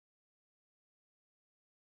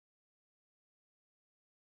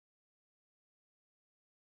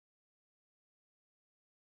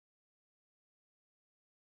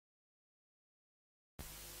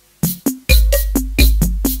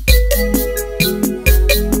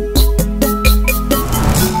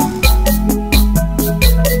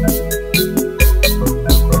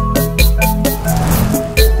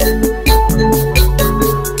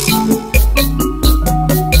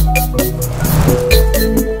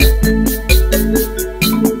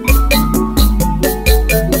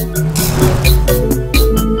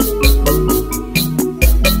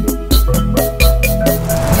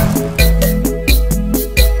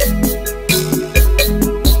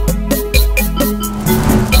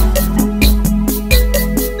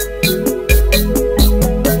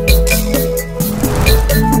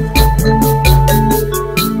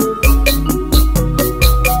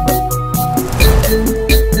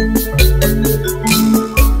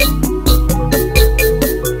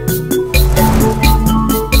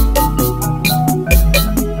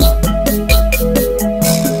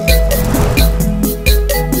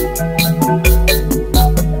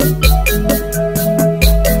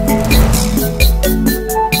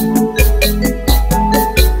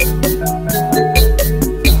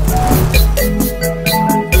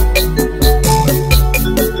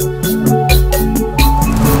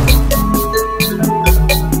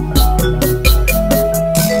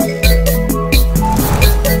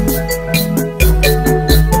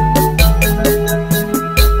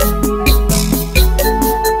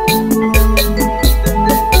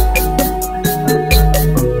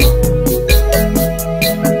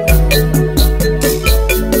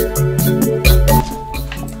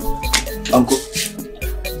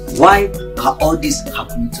Why are all this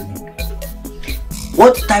happening to me?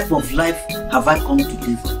 What type of life have I come to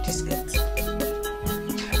live on this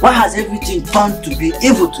earth? Why has everything turned to be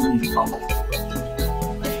evil to me, Uncle?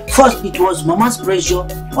 First, it was Mama's pressure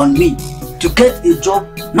on me to get a job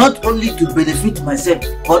not only to benefit myself,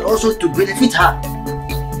 but also to benefit her.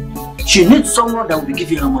 She needs someone that will be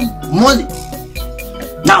giving her money. Money!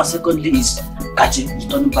 Now, secondly, is Kachi is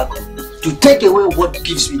turning back home to take away what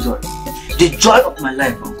gives me joy. The joy of my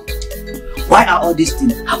life, Uncle. Why are all these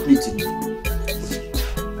things happening to me?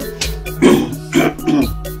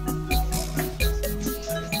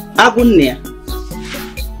 Agunia,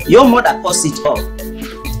 your mother caused it all.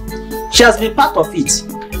 She has been part of it.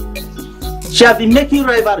 She has been making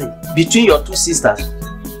rivalry between your two sisters,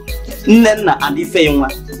 Nnenna and Ifeyunwa.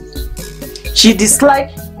 She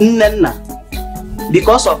disliked Nnenna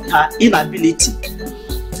because of her inability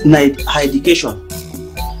in her education.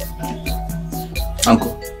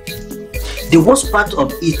 Uncle, the worst part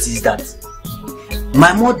of it is that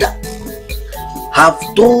my mother have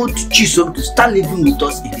told Chisom to start living with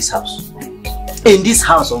us in this house. In this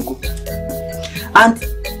house, Uncle. And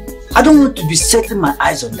I don't want to be setting my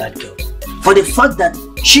eyes on that girl for the fact that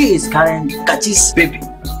she is carrying Kachi's baby.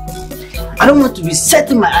 I don't want to be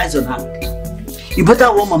setting my eyes on her. You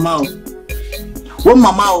better warn Mama. Warn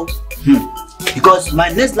Mama. Because my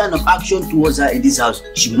next line of action towards her in this house,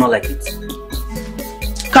 she will not like it.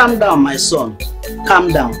 Calm down, my son. Calm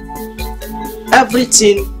down.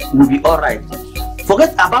 Everything will be alright.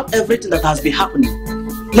 Forget about everything that has been happening.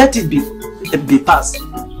 Let it be past.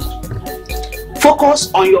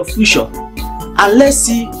 Focus on your future and let's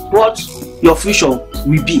see what your future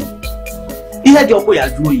will be.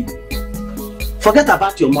 Forget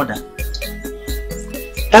about your mother.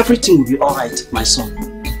 Everything will be alright, my son.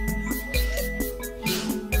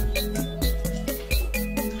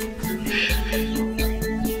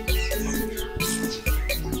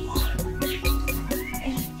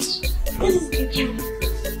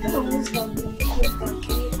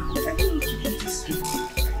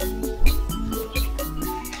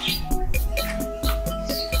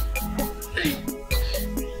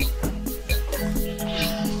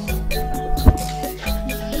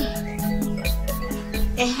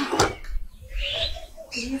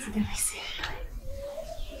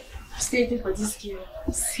 For this girl,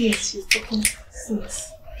 see, she's talking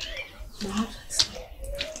since.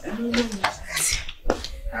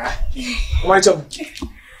 My job,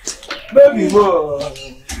 baby boy.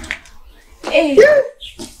 Hey,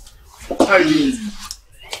 how are you doing?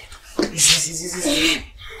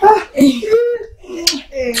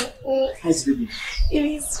 How's baby? it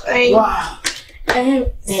is fine. Wow.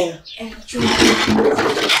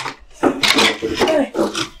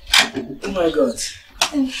 Oh my God.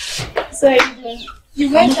 Sorry,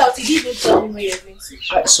 you went out. You didn't tell me where you're going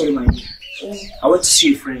to. Sorry, my dear. I went to see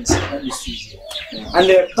your friends. That is Tuesday.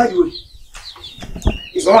 And by the way,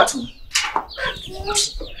 it's not at home.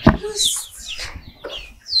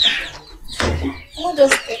 Not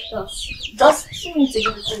just take us. Just 2 minutes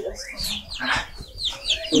ago before you just come.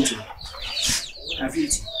 Don't you? Have you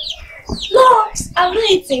eaten? No, I'm not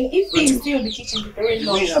eating. If we still in the kitchen preparing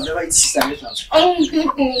lunch. You have never eaten sister out. Oh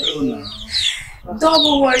no.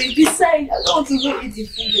 Don't worry. Besides, I don't want to go eat the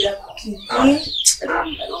food they are cooking. I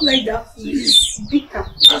don't like that food. It's bitter.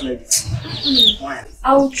 Why?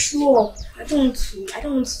 I'll throw up. I don't want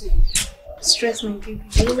to stress my baby.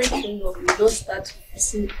 You know when you up, you just start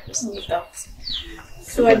pissing it out.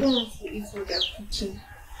 So I don't want to eat what they're cooking.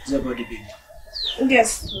 Is that about the baby?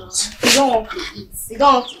 Yes, no. You don't want to eat. You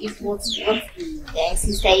don't want to eat what then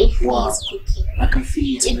sister if is cooking. I can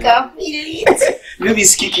feel it. You can feel it. Maybe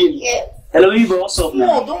it's kicking. Yeah. Hello, baby, what's up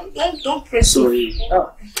now? No, don't press. Sorry.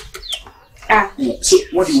 Ah. Yeah. So,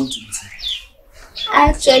 what do you want to eat?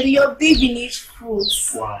 Actually, your baby needs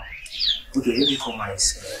fruits. Wow. Okay, let me call my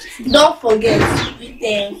Don't forget to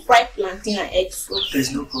eat fried plantain and egg soup.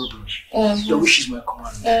 There's no problem. Your wish is my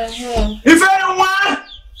command. If anyone!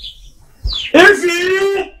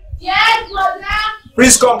 Ify! Yes, brother!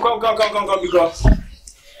 Please come, because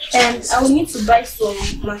And I will need to buy some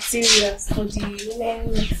materials for the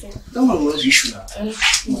women medicine. Don't worry, what's the issue now?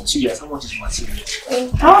 Materials, how much is material?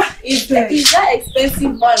 Is that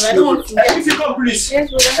expensive one? I don't want to get. If you come, please. Yes,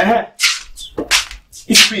 brother.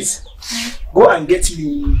 If please, go and get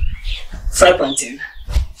me fried plantain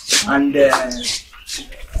and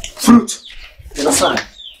fruit. You understand?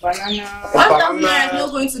 Banana. 1,000 naira is not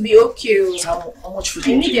going to be okay. How much fruit?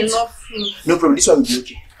 I need enough fruit. No problem, this one will be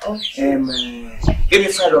okay. Okay. Give me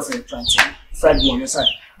fried off plantain, fried one inside,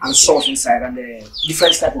 and sauce inside, and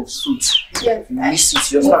different type of fruit. Yes. Mix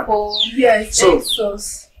it, you understand? Yes. So,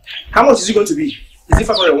 sauce. how much is it going to be? Is it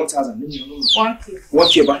 500 or 1,000? 1K.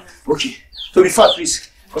 1K, but okay. So be fast, please.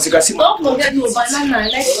 Because you can see my. Don't forget your banana. I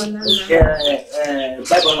like banana.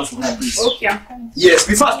 Buy banana for me, please. Okay, I'm coming. Yes,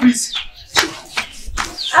 be fast, please.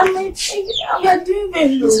 I'm doing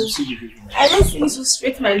very low. I just need to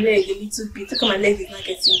straighten my leg a little bit. Look at my leg is not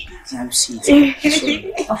getting big. I'm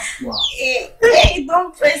seeing. Wow. Hey,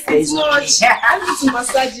 don't press it much. I need to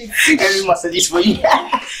massage it. Every massage is for you.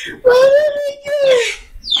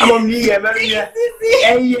 I'm on me, I'm very here.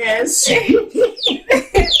 Yes.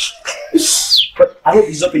 But I hope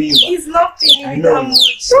it's not paining you. It's not paining me that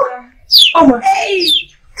much. Oh my. Hey.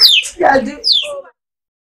 Yeah, do.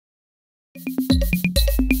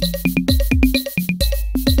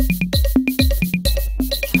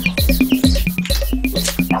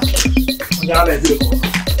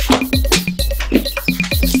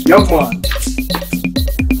 Young man,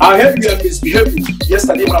 I heard you were misbehaving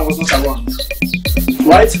yesterday when I was not around.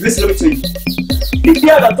 Right? Listen, let me tell you. The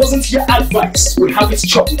ear that doesn't hear advice will have its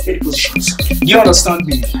chop with any positions. You understand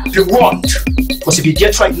me? Be warned. Because if you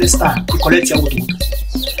get right next time, we collect your wood.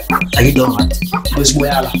 Are you done right? Because we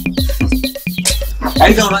are. Are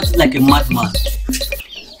you done right like a madman?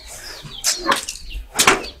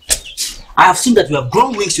 I have seen that you have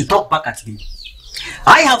grown wings to talk back at me.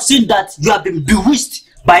 I have seen that you have been bewitched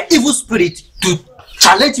by evil spirit to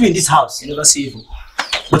challenge me in this house. You never see evil.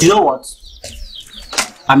 But you know what?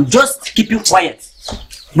 I'm just keeping quiet.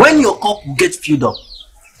 When your cup will get filled up,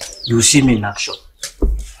 you will see me in action.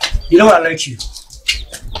 You know I like you.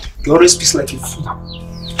 You always speak like a fool.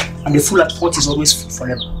 And the fool at heart is always fool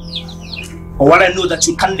forever. But what I know that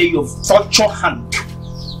you can't lay your vulture hand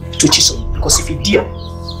to Chisom. Because if you dare,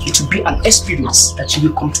 it will be an experience that you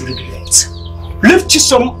will come to regret. Leave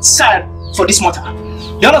Chisom aside for this matter.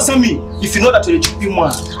 You understand me? If you know that you're a GP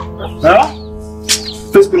man,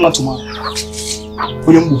 first bring man to man.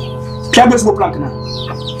 When you move, Pierre's go plank now.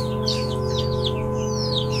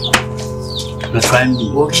 You're trying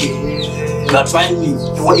me. Okay. You're trying me.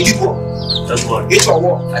 What did you do? That's what. It's your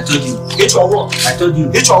work. I told you. It's your work. I told you.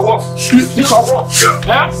 It's your work. It's your work.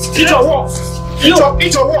 It's your work.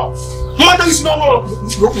 It's your work. Mother is no more.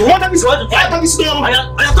 Mother is no more. Mother is no more.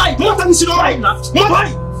 Mother is no more.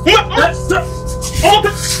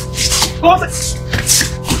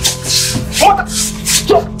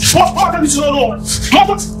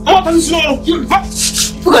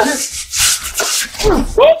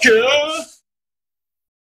 Okay.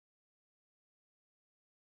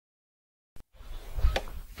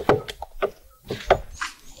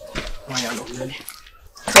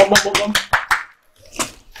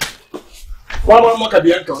 One more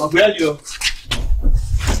Bianca, where you?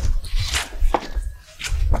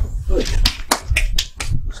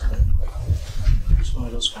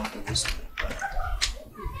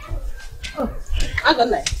 I got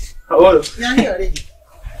like. How are you? You're here already.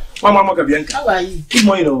 One more Bianca. How are you? Good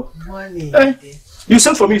morning. Morning. You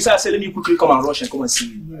sent for me, so I said, let me quickly come and rush and come and see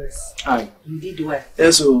you. Yes. Hi. You did well.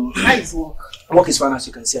 Yes, so. How is work? Work is fine as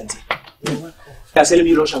you can see, Auntie. You're welcome. I said, let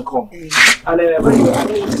me rush and come. And I don't want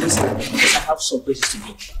to listen because I have some places to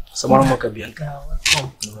go. So, one more Bianca. You're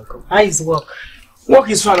welcome. You're welcome. How is work? Work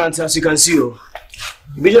is fine, Auntie, as you can see.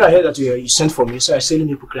 Immediately I heard that you sent for me, so I said, let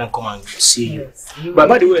me quickly and come and see you. Yes. But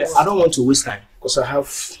by the way, I don't want to waste time because I have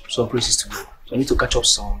some places to go. So I need to catch up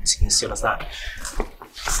some things, you understand?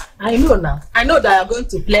 I know now. I know that you're going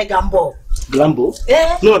to play gamble. Gamble?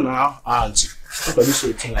 Eh? No, Auntie. If I do say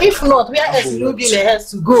a thing like If not, where else will you be in the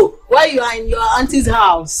house to go? While you are in your auntie's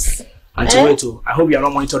house? Auntie, wait, I hope you are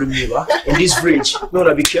not monitoring me, in this bridge.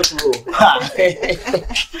 No, be careful. Hey.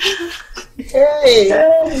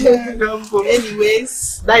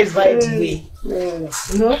 Anyways, that is by the way.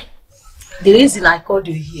 You know, the reason I called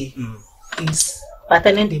you here is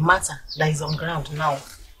pertaining the matter that is on ground now.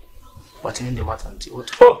 Pertaining the matter, Auntie.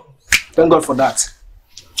 Oh, thank God for that.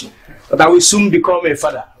 That I will soon become a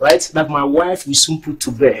father, right? That my wife will soon put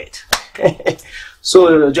to bed.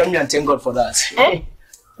 So join me and thank God for that. Eh?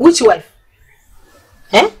 Which wife?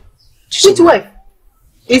 Eh? Which wife?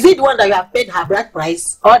 Is it the one that you have paid her bride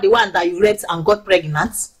price, or the one that you raped and got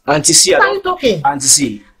pregnant? Auntie C, What are you talking? Auntie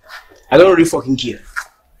C, I don't really fucking care.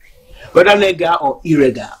 Whether legal or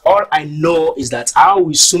irregular, all I know is that I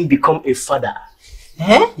will soon become a father.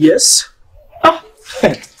 Eh? Yes. Oh.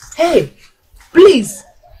 Hey, please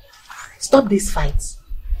stop this fight.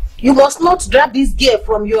 You must not drag this girl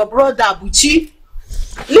from your brother Buchi.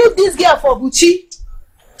 Leave this girl for Buchi,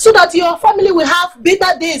 so that your family will have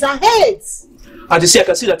better days ahead. Auntie C, I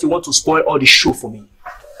can see that you want to spoil all the show for me.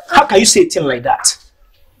 How can you say a thing like that?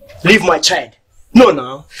 Leave my child. No,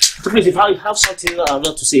 now. Please, if I have something I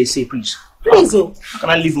want to say, please. Please, oh. How can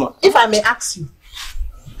I leave my... If I may ask you,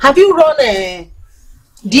 have you run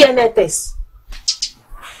DNA test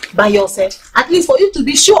by yourself, at least for you to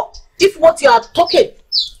be sure if what you are talking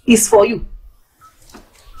is for you.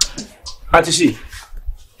 Auntie,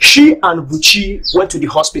 she and Buchi went to the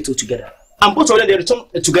hospital together, and both of them they returned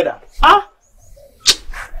together. Ah,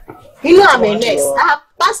 you know I'm a nurse. I have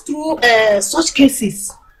passed through such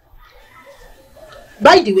cases.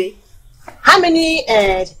 By the way, how many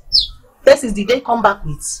tests did they come back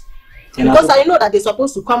with? Because I know that they're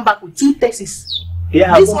supposed to come back with 2 tests.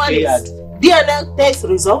 Yeah, this one is DNA test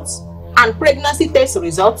results and pregnancy test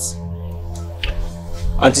results.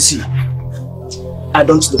 Auntie, I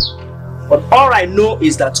don't know. But all I know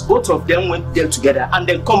is that both of them went there together and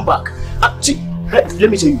then come back. See, let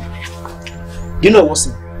me tell you. You know what's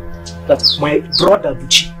that my brother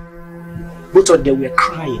Buchi, both of them were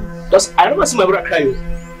crying. I never see my brother crying.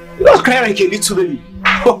 He was crying like a little baby.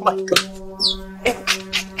 Oh my God.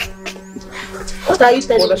 What are you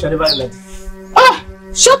telling me? Ah,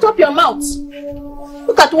 shut up your mouth.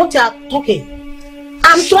 Look at what you are talking.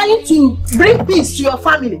 I'm trying to bring peace to your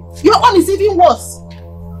family. Your own is even worse.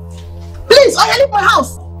 Please, I leave my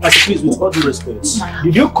house. Please, with all due respect,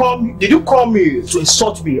 did you call me to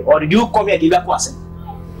insult me, or did you come here to give a person?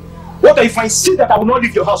 What if I see that I will not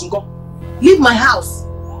leave your house, Uncle? Leave my house.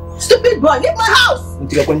 Stupid boy, leave my house.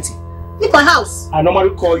 Leave my house. I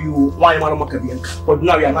normally call you why am I not Bianca, but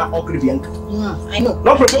now you are not ugly Bianca. I know.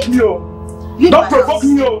 Don't provoke me, oh. Don't provoke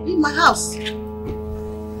me, oh. Leave my house.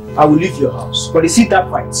 I will leave your house, but you see that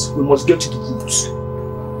fight, we must get to the roots.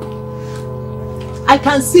 I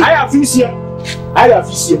can see. I have this here. I have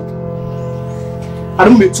this here. I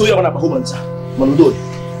don't make you on a home answer.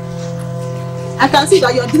 I can see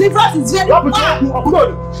that your deliverance is very far. No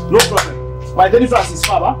problem. My deliverance is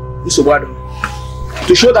far, this is what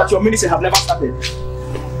to show that your ministry have never started.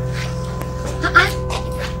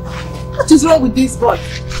 What is wrong with this boy?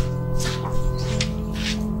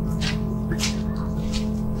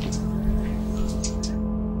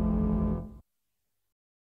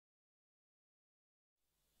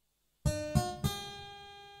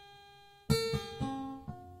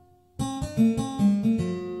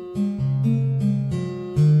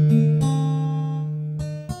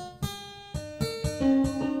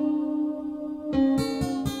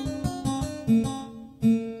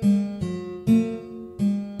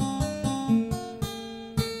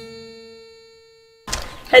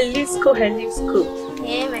 Hello.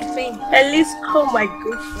 Yeah, my friend. Hello, my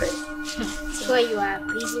good friend. So you are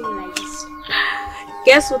breathing like this.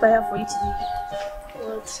 Guess what I have for you today?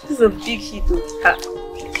 What? This is a big hit.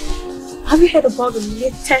 Have you heard about the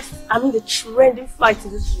the trending fight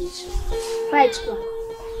in this village? Fight what?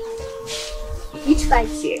 Which fight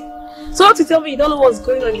here? So what to tell me you don't know what's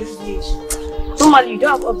going on in this village? Normally you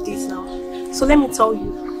don't have updates now. So let me tell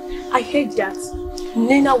you. I heard that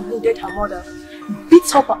Nena wounded her mother,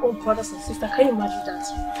 beats up her own brothers and sisters. Can you imagine that?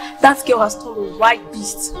 That girl has turned a wild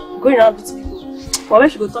beast, going around beating people. But when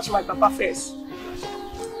she go touch my papa first?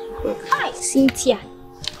 Hi, Cynthia.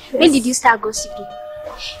 Yes. When did you start gossiping?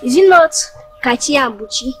 Is it not Kachi and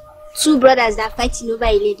Buchi, 2 brothers that are fighting over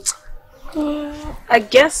a lady? I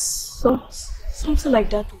guess something like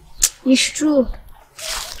that. It's true.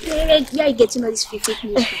 Where are you getting all this fake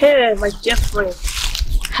news? Hey, my dear friend.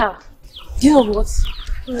 Do you know what?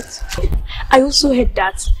 I also heard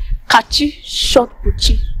that Kachi shot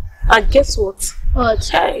Buchi. And guess what? What?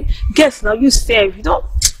 Hey, guess now, you say if you don't.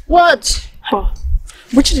 What?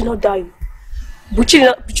 Buchi did not die.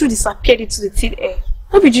 Buchi disappeared into the thin air.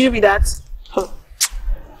 How did you be that?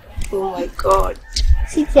 Oh my God.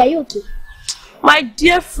 Cynthia, are you okay? My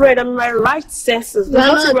dear friend, I'm in my right senses. There's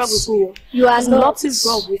nothing wrong with me. You are not. Nothing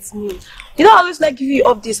wrong with me. You know, I always like give you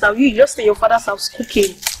updates now. You just stay in your father's house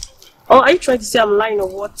cooking. Or are you trying to say I'm lying or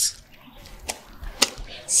what?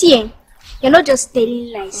 See, you're not just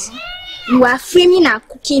telling lies. You are framing and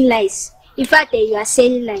cooking lies. In fact, you are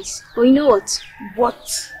selling lies. But you know what?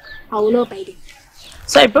 What? I will not buy them.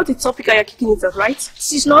 So I brought the topic and you're kicking it up, right?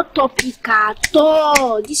 This is not topic at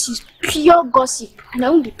all. This is pure gossip. And I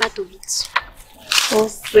won't be part of it.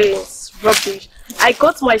 Nonsense. Rubbish. I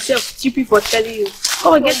got myself stupid for telling you.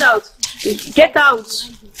 Come on, get out. Get out.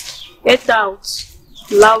 Get out.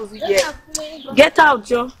 Lousy girl. Get out,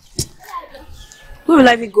 Joe. Where will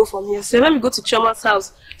I even go from here? So let me go to Choma's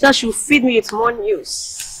house. So she'll feed me with more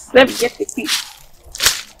news. Let me get the key.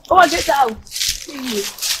 Come on, get out.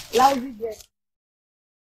 Lousy girl.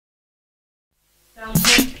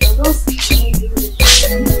 Don't see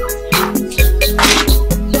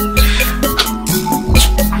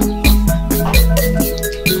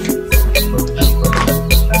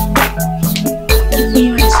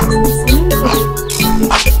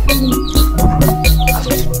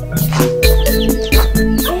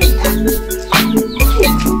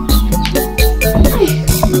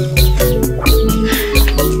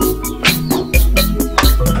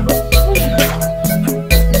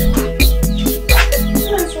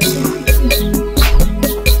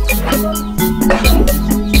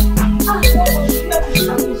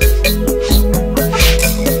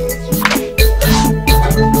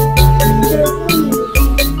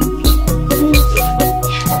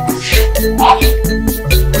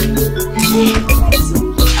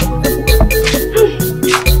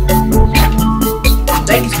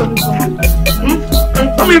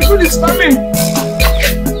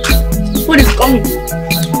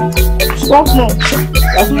Soft no.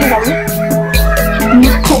 That's not that.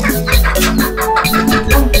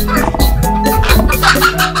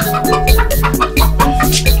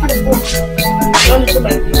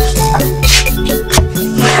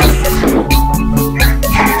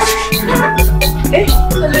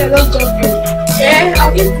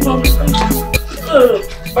 I'll eat mom.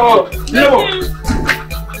 Oh, no.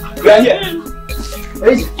 We are here.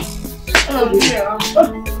 Where is it?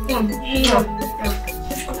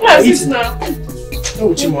 Where is this now? No,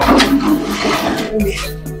 Chimo.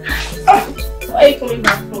 Where are you coming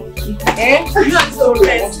back from? You are so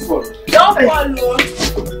best. Don't follow.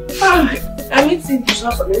 I'm eating.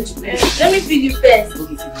 Let me feed you first.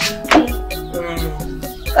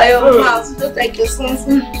 Your mouth, just like your son's.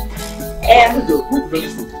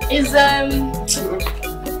 Is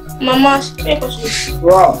Mama.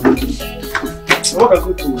 Wow. What a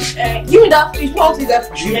good food. Give me that fish. What is that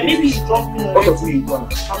fish? Maybe he's drunk. What a food you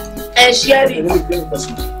want? And share it.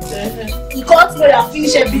 You can't smell and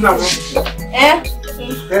finish everything.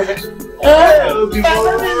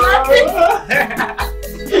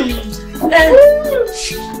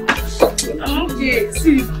 I'm okay.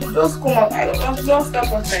 See, just come on. I don't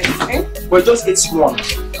stop on time. Well, just eat one.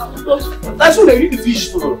 That's what I need the fish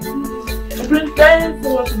for. Bring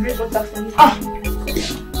someone to bring water for me.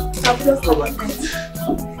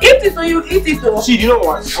 Eat it or you eat it or? See, you know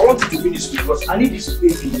what? I want you to finish because I need this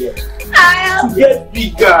baby here to I get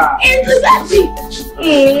bigger. Exactly.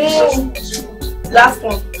 Last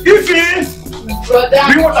one. Ify! Brother.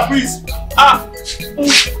 Bring water, please. Oh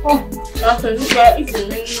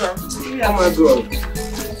my God.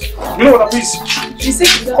 You know what, please? She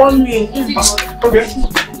said, call me. Okay.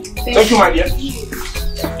 Thank you, my dear.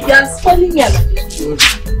 You are spoiling me. I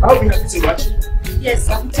hope you have eaten much. Yes,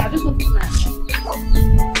 I'm just going to match.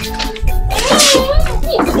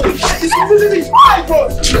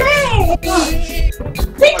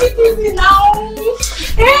 Take it easy now.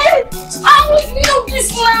 I was me of this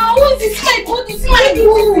now. What is my body? It's my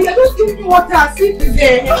body. I don't give you water. Sit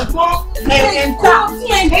there.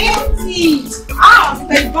 And empty.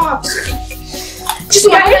 My back. Just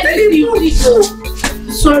my head.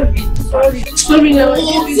 Sorry now.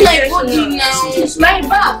 It's my body now. It's my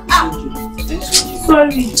back.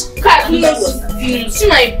 Sorry. See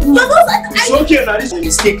my body. It's okay now. This is a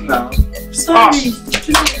mistake now. Sorry.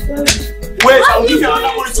 Wait, I'll give you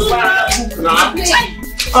another one to buy another book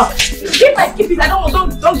now. Keep it. I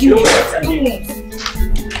don't give me.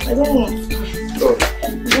 I don't want.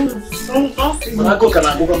 Don't leave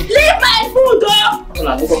my food,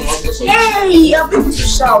 Hey, I'll be able to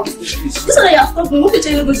shout. This is why you are stubborn. What the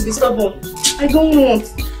child is going to be stubborn? I don't want.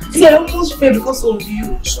 See, I almost fail because of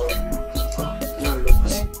you. Sorry.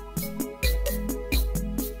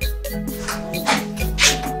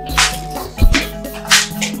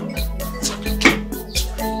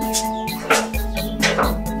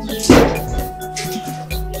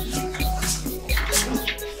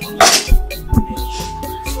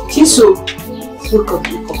 So,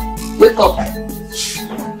 wake up.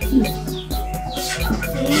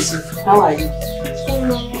 How are you?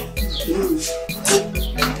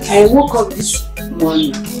 I woke up this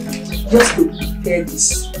morning just to prepare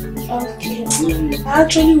this. Okay. I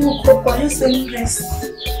actually woke up. I just didn't rest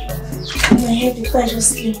in my head before I just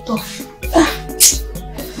slept off.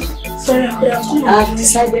 Sorry, I've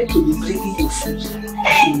decided to be bringing you food.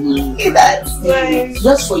 That's nice.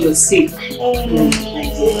 Just for your sake. Okay.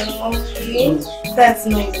 That's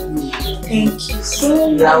nice. Thank you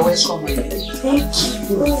so much. You are welcome, my dear. Thank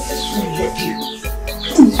you.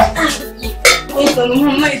 Wait,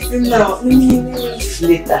 Mama is in now.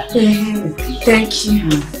 Later. Thank you.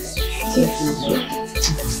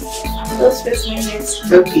 Just face my next.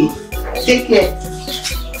 Okay. Take care.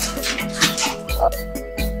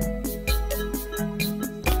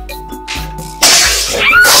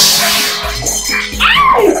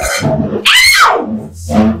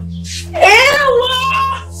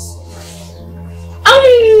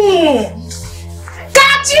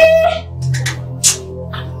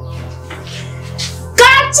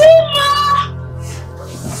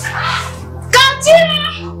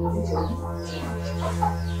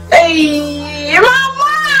 Hey,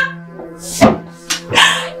 Mama!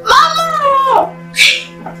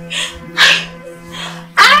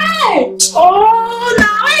 Hey! Oh,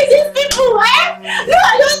 now where is these people, No, I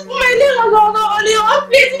just put my name on the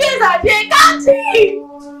office. Yes, I did.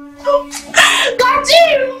 Got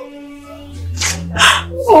you!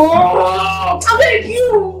 Oh, I beg you!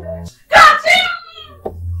 Got you!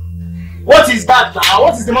 What is that now?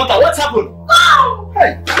 What is the matter? What's happened? Oh!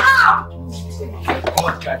 Hey! Ah!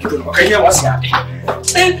 Okay, here, what's happening?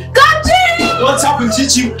 Got you! What's happened,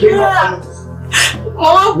 Chichi?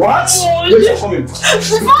 Mama, What? Where's you coming?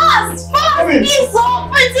 Fast! Please, so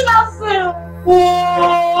fighting ourselves.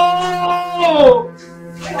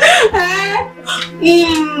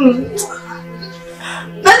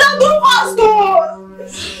 Let them do fast,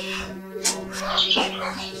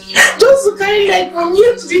 just to carry like from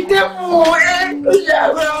here to the temple.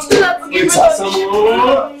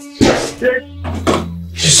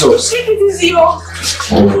 Jesus. Take it easy,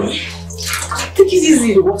 Take it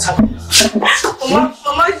easy. What's happening? Mama.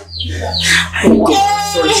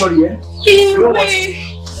 Sorry, yeah? You know what? I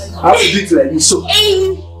have to do it like this, so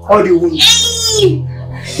all the wounds,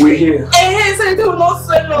 we're here. So I do not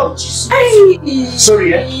swell up. Sorry,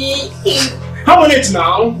 yeah? How many it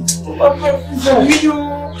now?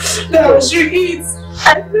 No, she eats. I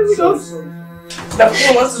really don't. The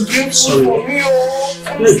food wants to drink food for me.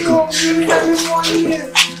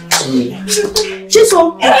 Chisom,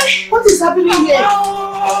 what is happening here?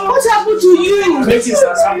 What happened to you? Nothing is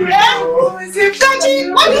happening. Kachi,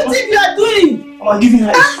 what do you think you are doing? I'm giving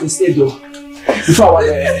her instead though. Before our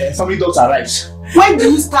family doctor arrives. When do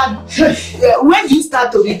you start? When do you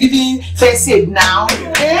start to be giving first aid now?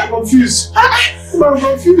 I'm confused. I'm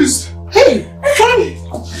confused. Hey,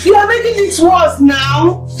 you are making this worse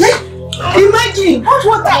now. Imagine, hot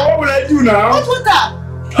water. What will I do now? Hot water.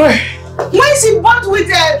 Why is it bought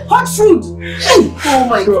with hot food? Hey, oh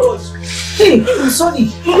my God. Hey, I'm sorry.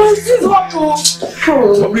 This is hot.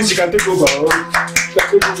 Oh, please, you can take over.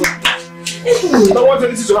 I don't want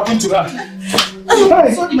anything to happen to her.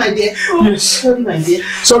 Sorry, my dear. Yes. Sorry, my dear.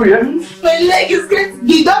 Sorry, eh? My leg is getting.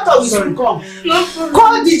 The doctor will soon come.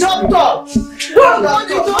 Call the doctor. Call the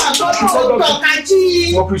doctor.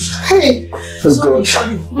 Kachi. Oh, please. Hey.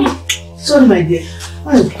 Sorry, my dear.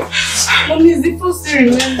 Mommy is the first to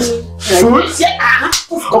remember. Food? Yeah.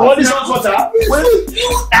 Come on, this hot water.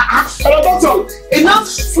 Hello, doctor. Enough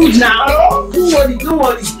food now. Hello? Don't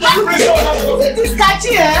worry. It is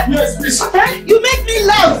Kachi, eh? Yes, please. You make me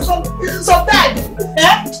laugh sometimes.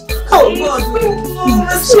 Eh? Oh God.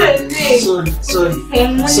 Sorry.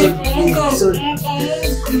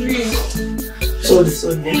 Don't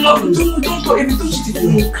talk. If you don't cheat, it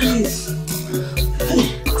will increase.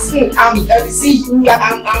 I'm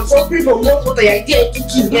suffering from what I did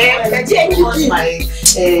kicking.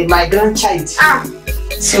 My grandchild.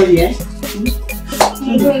 Sorry, eh?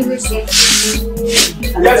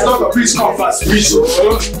 Yes, doctor, please come fast, please.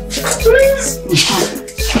 Please.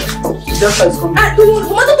 Doctor is coming.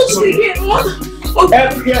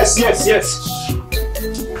 Yes.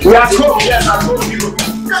 We are coming. Yes, I told you.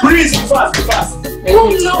 Please, be fast. Oh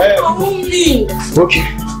no, I won't me. Okay.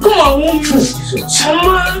 Come on, won't me.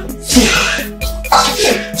 Mama.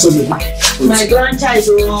 Sorry. My grandchild.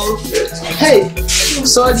 Hey,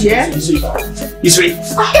 sorry, eh? This way.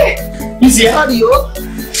 Easy, eh? Sorry, oh.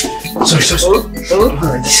 Sorry.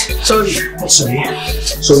 Alright. Sorry.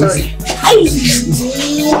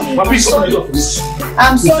 But please open the door for this.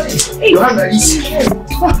 I'm sorry. Your hand like this.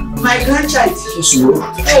 My grandchild.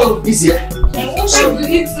 Oh, easy, eh? I want to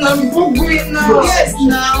eat now before going now. Yes,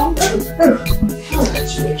 now.